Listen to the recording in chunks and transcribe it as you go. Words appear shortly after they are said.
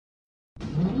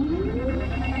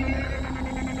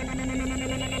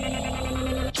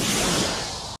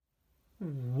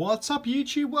What's up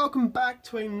YouTube? Welcome back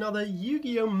to another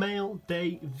Yu-Gi-Oh! Mail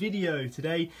Day video.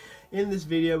 Today, in this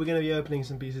video, we're going to be opening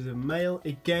some pieces of mail.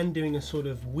 Again, doing a sort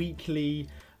of weekly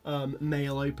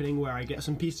mail opening where I get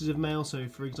some pieces of mail. So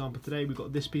for example, today we've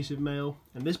got this piece of mail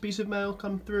and this piece of mail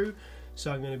come through.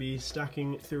 So I'm going to be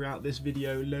stacking throughout this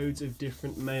video loads of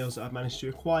different mails that I've managed to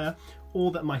acquire, or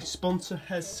that my sponsor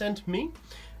has sent me.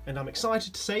 And I'm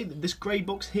excited to say that this grey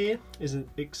box here is an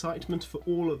excitement for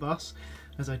all of us,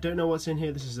 as I don't know what's in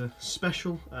here. This is a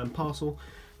special parcel,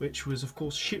 which was of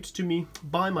course shipped to me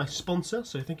by my sponsor.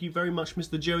 So thank you very much,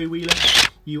 Mr. Joey Wheeler.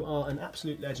 You are an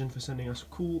absolute legend for sending us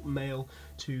cool mail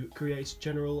to create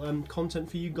general content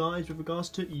for you guys with regards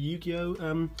to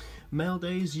Yu-Gi-Oh! Mail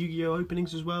days, Yu-Gi-Oh!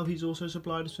 Openings as well. He's also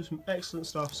supplied us with some excellent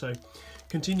stuff. So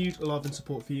continued love and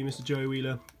support for you, Mr. Joey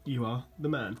Wheeler. You are the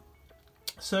man.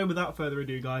 So without further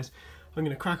ado guys, I'm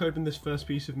going to crack open this first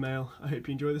piece of mail. I hope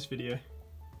you enjoy this video.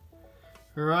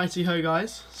 Righty ho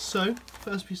guys, so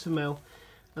first piece of mail,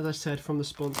 as I said, from the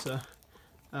sponsor.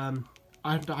 I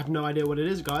have no idea what it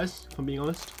is guys, if I'm being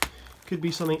honest. Could be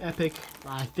something epic.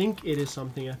 I think it is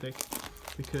something epic,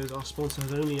 because our sponsor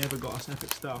has only ever got us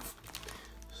epic stuff.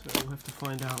 So we'll have to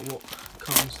find out what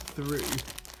comes through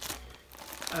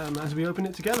as we open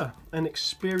it together and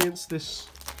experience this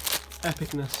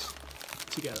epicness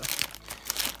together.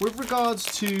 With regards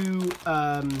to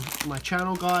my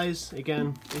channel guys,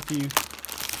 again, if you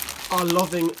are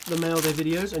loving the mail day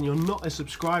videos and you're not a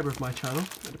subscriber of my channel,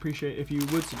 I'd appreciate if you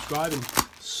would subscribe and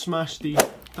smash the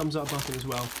thumbs up button as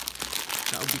well.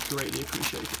 That would be greatly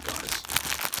appreciated guys.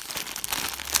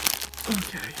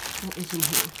 Okay, what is in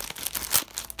here?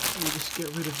 Let me just get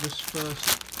rid of this first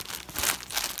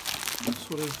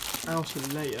sort of outer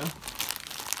layer.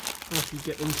 If you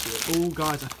get into it. Oh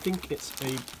guys, I think it's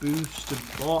a booster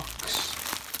box.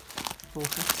 We'll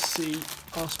have to see.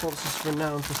 Our sponsors are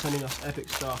renowned for sending us epic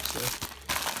stuff, so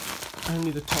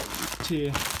only the top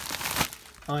tier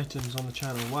items on the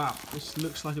channel. Wow, this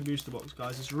looks like a booster box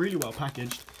guys. It's really well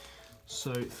packaged,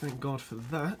 so thank God for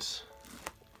that.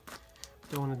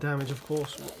 Don't want to damage of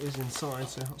course what is inside,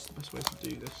 so that's the best way to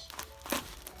do this.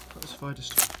 Perhaps if I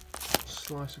just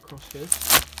slice across here.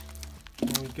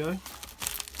 There we go.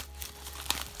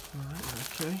 Alright,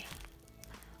 okay.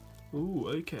 Ooh,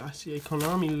 okay, I see a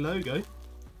Konami logo.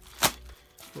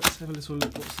 Let's have a little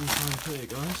look what's inside here,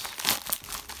 guys.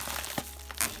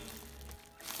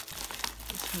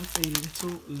 Let's have a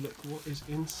little look what is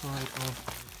inside of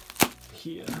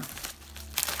here.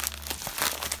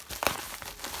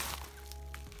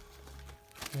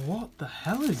 What the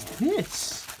hell is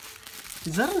this?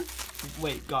 Is that a...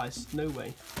 Wait, guys, no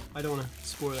way. I don't want to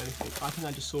spoil anything. I think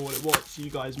I just saw what it was, so you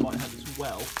guys might have as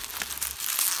well.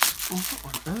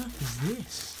 What on earth is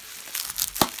this?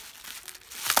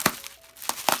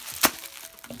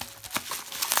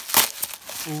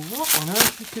 What on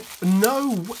earth could...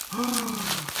 No!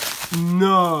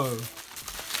 No!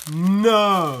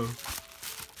 No!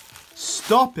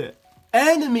 Stop it!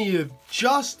 Enemy of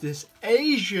Justice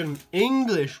Asian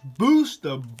English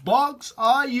booster box?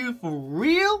 Are you for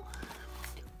real?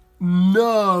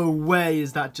 No way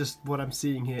is that just what I'm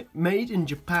seeing here. Made in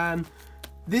Japan.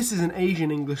 This is an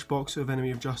Asian English box of Enemy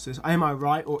of Justice. Am I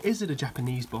right? Or is it a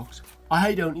Japanese box?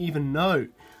 I don't even know.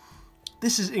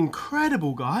 This is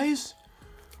incredible, guys.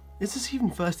 Is this even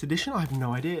first edition? I have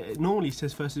no idea. It normally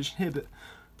says first edition here, but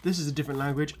this is a different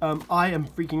language. I am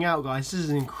freaking out, guys. This is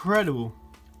incredible.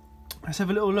 Let's have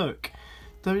a little look.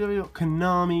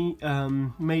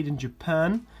 www.konami, made in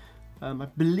Japan. I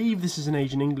believe this is an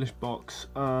Asian English box.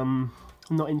 I'm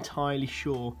not entirely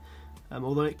sure.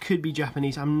 Although it could be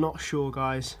Japanese. I'm not sure,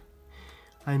 guys.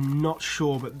 I'm not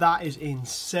sure, but that is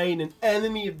insane. An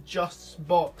Enemy of Justice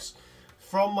box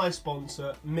from my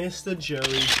sponsor, Mr.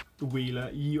 Joey Wheeler.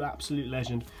 You absolute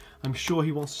legend. I'm sure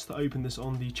he wants us to open this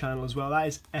on the channel as well. That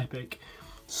is epic.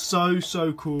 So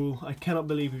cool. I cannot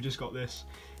believe we've just got this.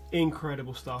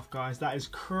 Incredible stuff, guys. That is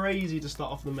crazy to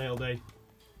start off the mail day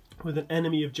with an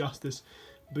Enemy of Justice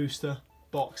booster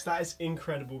box. That is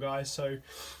incredible, guys. So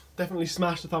definitely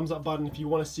smash the thumbs up button if you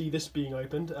want to see this being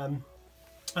opened.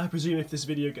 I presume if this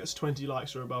video gets 20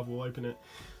 likes or above, we'll open it.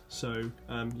 So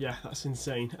yeah, that's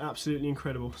insane. Absolutely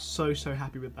incredible. So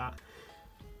happy with that.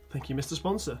 Thank you, Mr.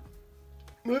 Sponsor.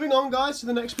 Moving on, guys, to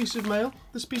the next piece of mail.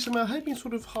 This piece of mail had been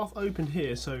sort of half opened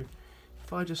here, so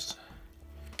if I just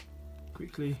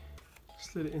quickly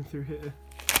slid it in through here.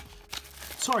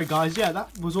 Sorry guys, yeah,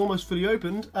 that was almost fully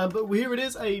opened, but here it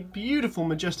is, a beautiful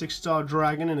Majestic Star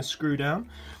Dragon in a screw down.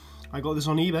 I got this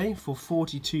on eBay for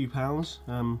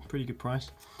 £42, pretty good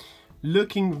price.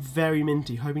 Looking very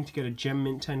minty, hoping to get a Gem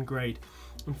Mint 10 grade.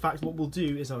 In fact, what we'll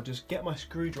do is I'll just get my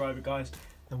screwdriver, guys,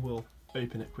 and we'll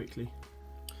open it quickly.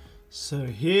 So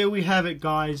here we have it,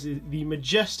 guys, the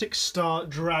Majestic Star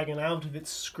Dragon out of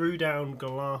its screw down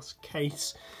glass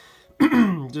case.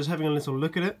 Just having a little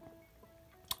look at it.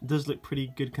 It does look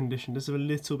pretty good condition. Does have a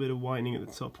little bit of whitening at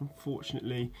the top,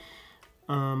 unfortunately,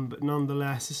 but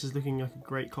nonetheless this is looking like a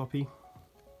great copy.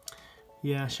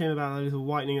 Yeah, shame about that little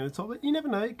whitening at the top, but you never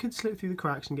know, it could slip through the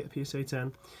cracks and get a PSA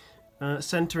 10.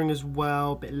 Centering as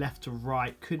well, a bit left to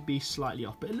right, could be slightly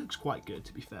off, but it looks quite good,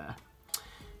 to be fair.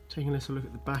 Taking a little look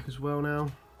at the back as well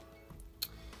now.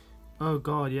 Oh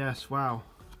god, yes, wow.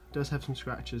 It does have some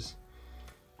scratches.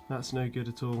 That's no good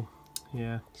at all.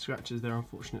 Yeah, scratches there,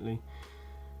 unfortunately,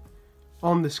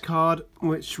 on this card,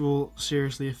 which will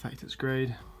seriously affect its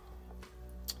grade.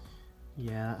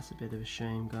 Yeah, that's a bit of a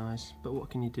shame, guys, but what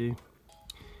can you do?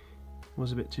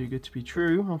 Was a bit too good to be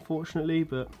true, unfortunately,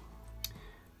 but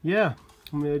yeah,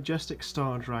 Majestic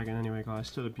Star Dragon anyway, guys.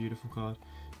 Still a beautiful card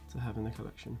to have in the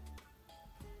collection.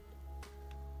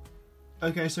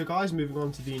 Okay, so guys, moving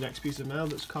on to the next piece of mail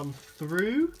that's come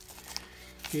through.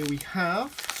 Here we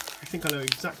have, I think I know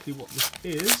exactly what this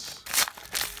is.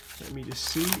 Let me just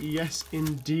see. Yes,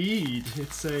 indeed.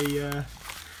 It's a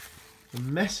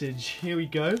message. Here we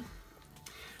go.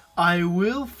 I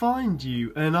will find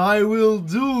you and I will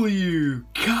duel you,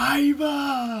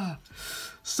 Kaiba!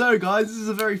 So guys, this is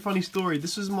a very funny story.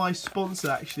 This was my sponsor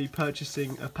actually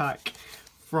purchasing a pack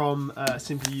from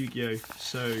Simply YuGiOh.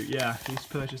 So yeah, he's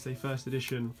purchased a first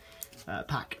edition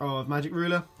pack of Magic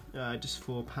Ruler, just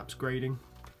for perhaps grading.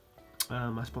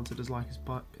 My sponsor does like his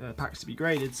packs to be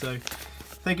graded, so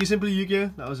thank you Simply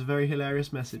YuGiOh, that was a very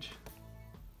hilarious message.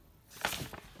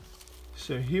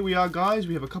 So here we are, guys,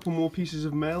 we have a couple more pieces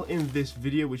of mail in this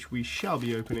video which we shall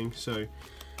be opening, so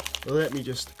let me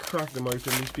just crack them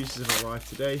open. These pieces have arrived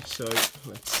today, so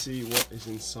let's see what is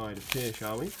inside of here,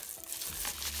 shall we?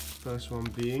 First one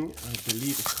being, I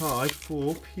believe, a card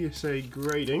for PSA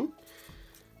grading.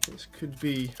 This could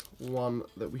be one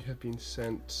that we have been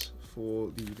sent for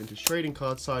the vintage trading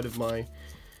card side of my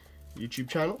YouTube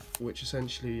channel, which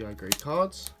essentially I grade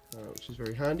cards, which is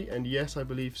very handy. And yes, I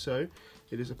believe so.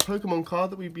 It is a Pokemon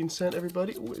card that we've been sent,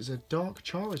 everybody. Oh, it's a Dark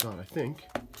Charizard, I think.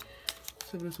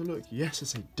 Let's have a little look. Yes,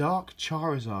 it's a Dark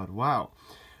Charizard. Wow.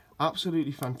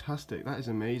 Absolutely fantastic. That is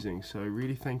amazing. So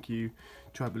really thank you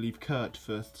to, I believe, Kurt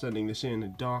for sending this in. A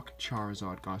Dark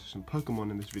Charizard, guys. There's some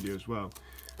Pokemon in this video as well,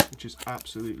 which is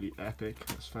absolutely epic.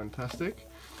 That's fantastic.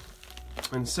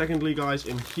 And secondly, guys,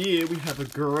 in here we have a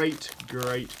great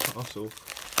parcel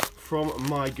from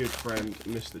my good friend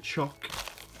Mr. Chock,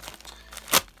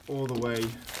 all the way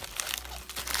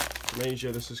from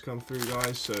Asia. This has come through,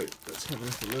 guys, so let's have a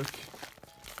little look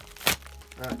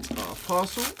at our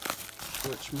parcel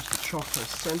which Mr. Chock has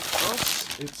sent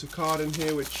us. It's a card in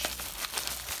here which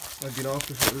I've been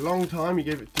after for a long time. He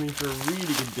gave it to me for a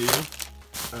really good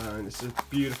deal, and it's a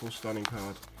beautiful, stunning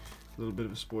card. A little bit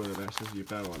of a spoiler there, it says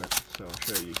YuBell on it, so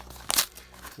I'll show you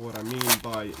what I mean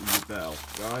by YuBell,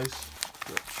 guys.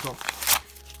 What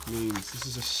Chock means. This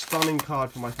is a stunning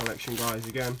card for my collection, guys.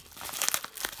 Again,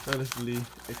 relatively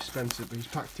expensive, but he's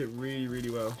packed it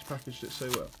really well. He's packaged it so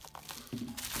well.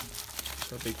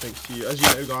 So a big thanks to you. As you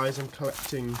know, guys, I'm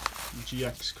collecting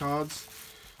GX cards,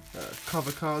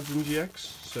 cover cards in GX,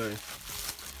 so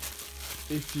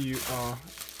if you are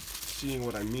seeing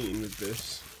what I mean with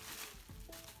this,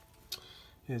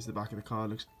 here's the back of the card.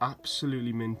 Looks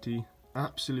absolutely minty,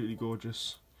 absolutely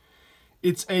gorgeous.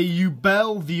 It's a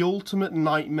YuBell The Ultimate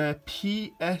Nightmare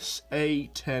PSA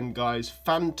 10, guys.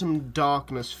 Phantom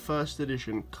Darkness first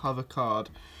edition cover card.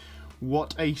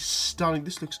 What a stunning,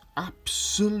 this looks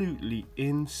absolutely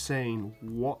insane.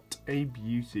 What a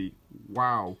beauty.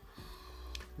 Wow.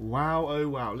 Wow, oh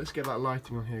wow. Let's get that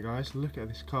lighting on here, guys. Look at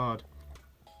this card.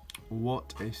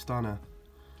 What a stunner.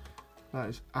 That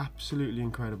is absolutely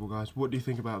incredible, guys. What do you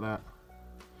think about that?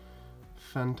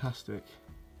 Fantastic.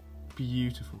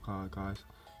 Beautiful card, guys.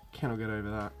 Cannot get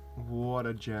over that. What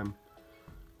a gem.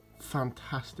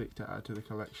 Fantastic to add to the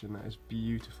collection. That is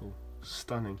beautiful.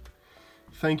 Stunning.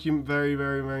 Thank you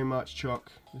very much,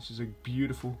 Chock. This is a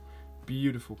beautiful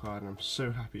card, and I'm so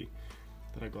happy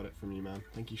that I got it from you, man.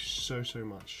 Thank you so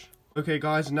much. Okay,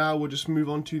 guys, now we'll just move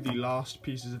on to the last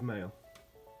pieces of mail.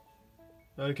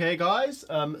 Okay, guys,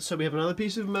 so we have another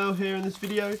piece of mail here in this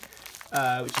video,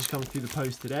 which has come through the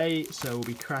post today, so we'll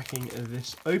be cracking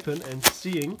this open and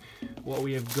seeing what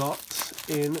we have got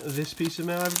in this piece of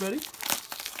mail, everybody.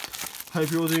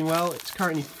 Hope you're all doing well. It's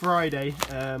currently Friday.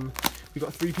 We've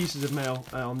got 3 pieces of mail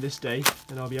on this day,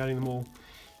 and I'll be adding them all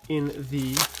in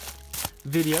the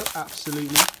video,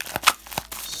 absolutely.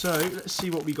 So, let's see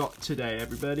what we got today,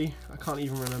 everybody. I can't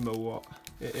even remember what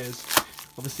it is.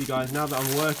 Obviously, guys, now that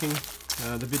I'm working,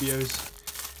 the videos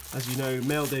As you know,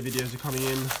 mail day videos are coming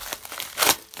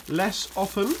in less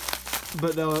often,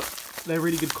 but they're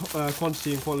really good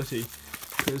quantity and quality,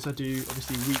 because I do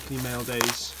obviously weekly mail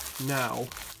days now.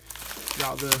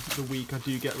 Throughout the week I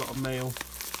do get a lot of mail,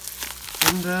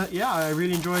 and yeah, I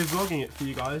really enjoy vlogging it for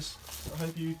you guys. I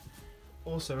hope you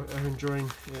also are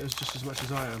enjoying it just as much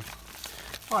as I am.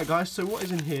 Alright guys, so what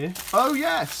is in here? Oh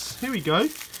yes, here we go.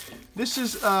 This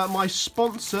is my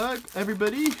sponsor,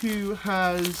 everybody, who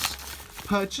has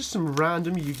purchased some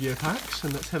random Yu-Gi-Oh packs,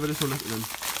 and let's have a little look at them.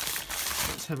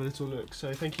 Let's have a little look.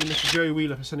 So thank you Mr. Joey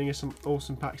Wheeler for sending us some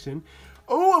awesome packs in.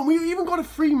 Oh, and we even got a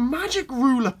free magic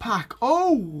ruler pack.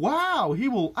 Oh wow, he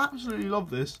will absolutely love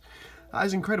this. That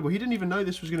is incredible. He didn't even know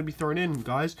this was going to be thrown in,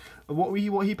 guys. What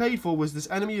he paid for was this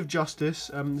Enemy of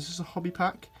Justice. This is a hobby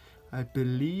pack, I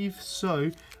believe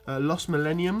so. Lost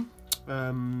Millennium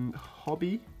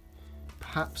hobby,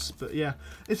 perhaps, but yeah,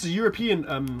 it's a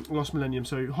European Lost Millennium,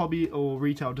 so hobby or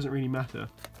retail doesn't really matter.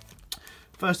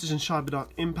 First edition Cyberdark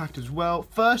Impact as well.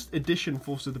 First edition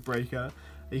Force of the Breaker,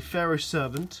 a Pharaoh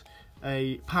Servant,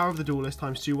 a Power of the Duelist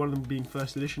 ×2, one of them being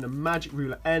first edition, a Magic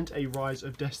Ruler, and a Rise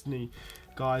of Destiny,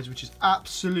 guys, which is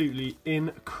absolutely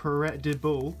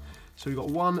incredible. So we've got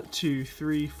 1, 2,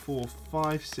 3, 4,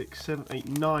 5, 6, 7,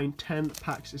 8, 9, 10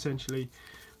 packs essentially,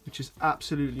 which is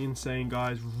absolutely insane,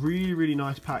 guys. Really, really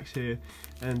nice packs here,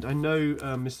 and I know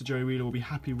Mr. Joey Wheeler will be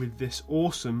happy with this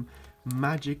awesome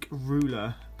Magic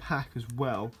Ruler pack as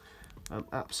well.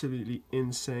 Absolutely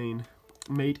insane,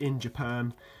 made in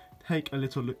Japan. Take a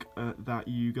little look at that,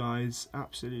 you guys.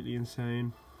 Absolutely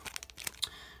insane.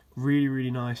 Really,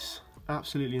 really nice.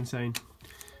 Absolutely insane.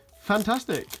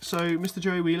 Fantastic. So, Mr.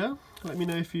 Joey Wheeler, let me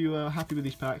know if you are happy with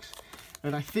these packs.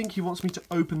 And I think he wants me to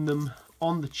open them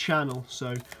on the channel.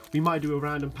 So, we might do a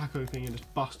random pack opening and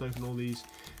just bust open all these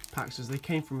packs, as they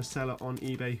came from a seller on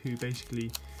eBay who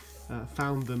basically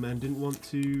found them and didn't want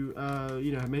to,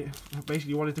 you know,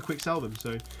 basically wanted to quick sell them.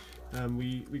 So,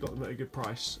 we got them at a good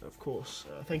price, of course.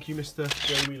 Thank you, Mr.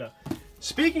 Joey Wheeler.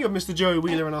 Speaking of Mr. Joey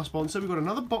Wheeler and our sponsor, we've got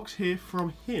another box here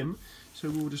from him. So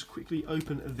we'll just quickly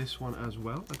open this one as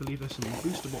well. I believe there's some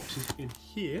booster boxes in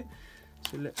here.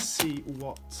 So let's see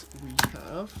what we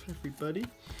have, everybody.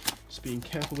 Just being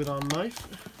careful with our knife.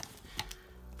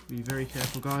 Be very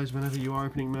careful, guys, whenever you are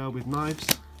opening mail with knives.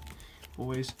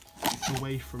 Always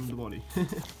away from the body.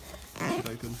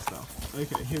 Open stuff.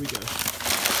 Okay, here we go.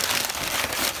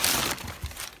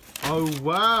 Oh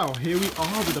wow, here we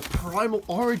are with a Primal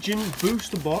Origin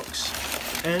booster box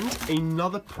and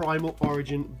another Primal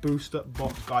Origin booster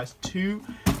box, guys. 2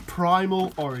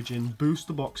 Primal Origin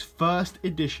booster box, first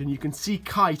edition. You can see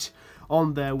Kite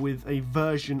on there with a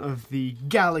version of the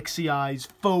Galaxy Eyes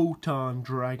Photon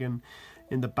Dragon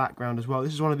in the background as well.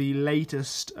 This is one of the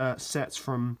latest sets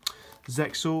from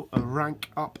Zexal, a rank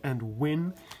up and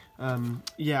win.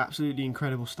 Yeah, absolutely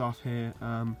incredible stuff here.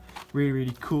 Really,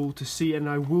 really cool to see, and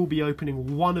I will be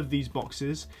opening one of these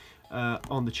boxes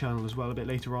on the channel as well a bit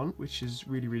later on, which is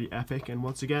really, really epic. And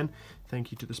once again,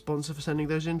 thank you to the sponsor for sending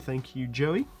those in. Thank you,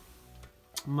 Joey.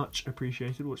 Much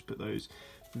appreciated. We'll just put those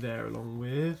there along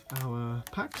with our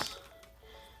packs.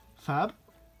 Fab.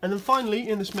 And then finally,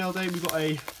 in this mail day, we've got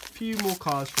a few more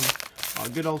cards from our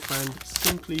good old friend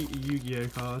Simply Yu-Gi-Oh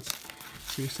cards,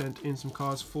 who sent in some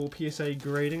cards for PSA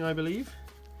grading, I believe.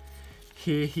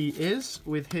 Here he is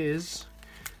with his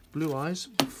blue eyes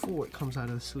before it comes out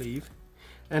of the sleeve,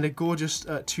 and a gorgeous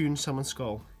Toon Summon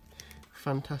Skull.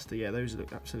 Fantastic. Yeah, those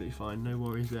look absolutely fine. No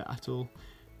worries there at all.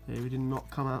 They did not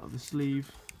come out of the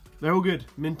sleeve. They're all good.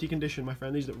 Minty condition, my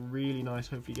friend. These look really nice.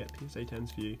 Hopefully you get PSA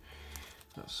 10s for you.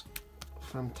 That's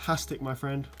fantastic, my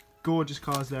friend. Gorgeous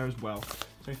cards there as well.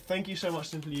 So thank you so much,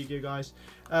 Simply Yu-Gi-Oh, guys.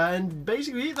 And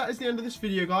basically, that is the end of this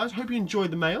video, guys. Hope you enjoyed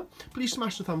the mail. Please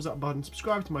smash the thumbs up button,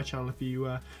 subscribe to my channel if you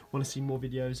want to see more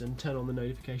videos, and turn on the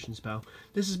notifications bell.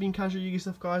 This has been Casual Yu-Gi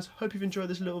Stuff, guys. Hope you've enjoyed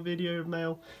this little video of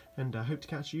mail, and I hope to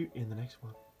catch you in the next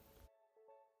one.